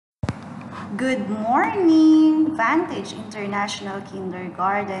Good morning, Vantage International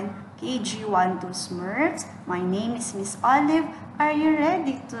Kindergarten, Kg-1-2 Smurfs. My name is Miss Olive. Are you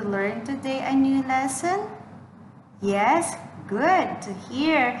ready to learn today a new lesson? Yes, good to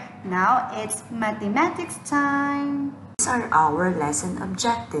hear. Now it's mathematics time. These are our lesson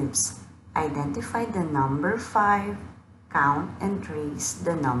objectives. Identify the number 5, count and trace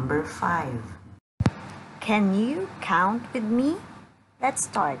the number 5. Can you count with me? Let's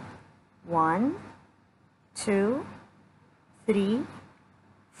start. 1, 2, 3,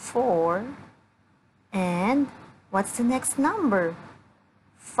 4, and what's the next number?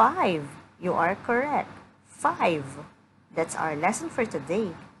 5. You are correct. 5. That's our lesson for today,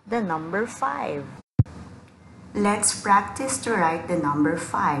 the number 5. Let's practice to write the number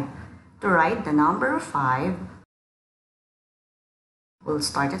 5. To write the number 5, we'll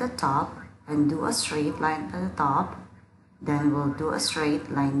start at the top and do a straight line at the top. Then we'll do a straight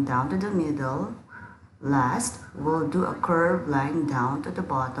line down to the middle. Last, we'll do a curved line down to the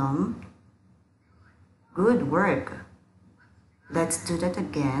bottom. Good work. Let's do that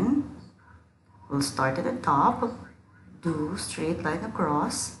again. We'll start at the top, do straight line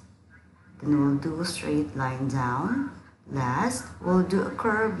across. Then we'll do a straight line down. Last, we'll do a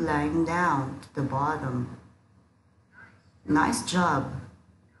curved line down to the bottom. Nice job.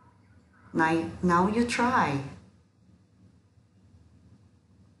 Now you try.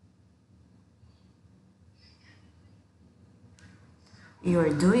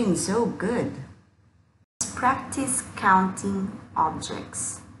 You're doing so good. Let's practice counting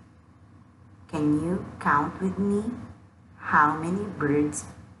objects. Can you count with me? How many birds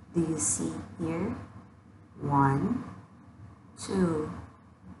do you see here? 1, 2,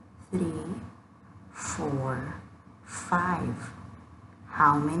 3, 4, 5.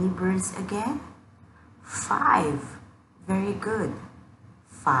 How many birds again? 5. Very good.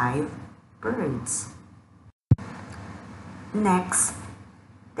 5 birds. Next,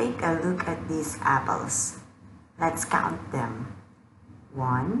 take a look at these apples. Let's count them.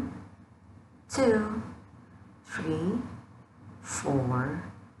 1, 2, 3, 4,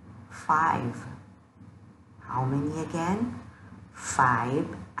 5. How many again?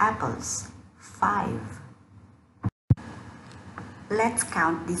 5 apples. 5. Let's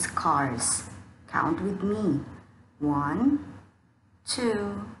count these cars. Count with me. 1,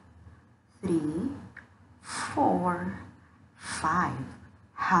 2, 3, 4, 5.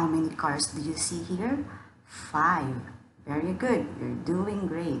 How many cars do you see here? 5. Very good. You're doing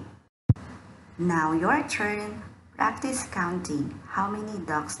great. Now your turn. Practice counting. How many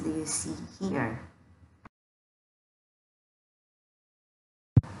ducks do you see here?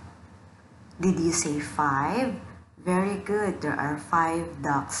 Did you say 5? Very good. There are 5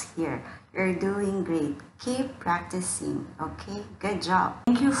 ducks here. You're doing great. Keep practicing. Okay? Good job.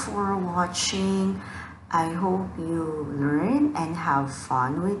 Thank you for watching. I hope you learn and have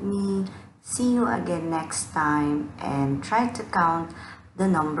fun with me. See you again next time and try to count the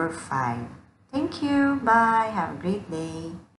number 5. Thank you. Bye. Have a great day.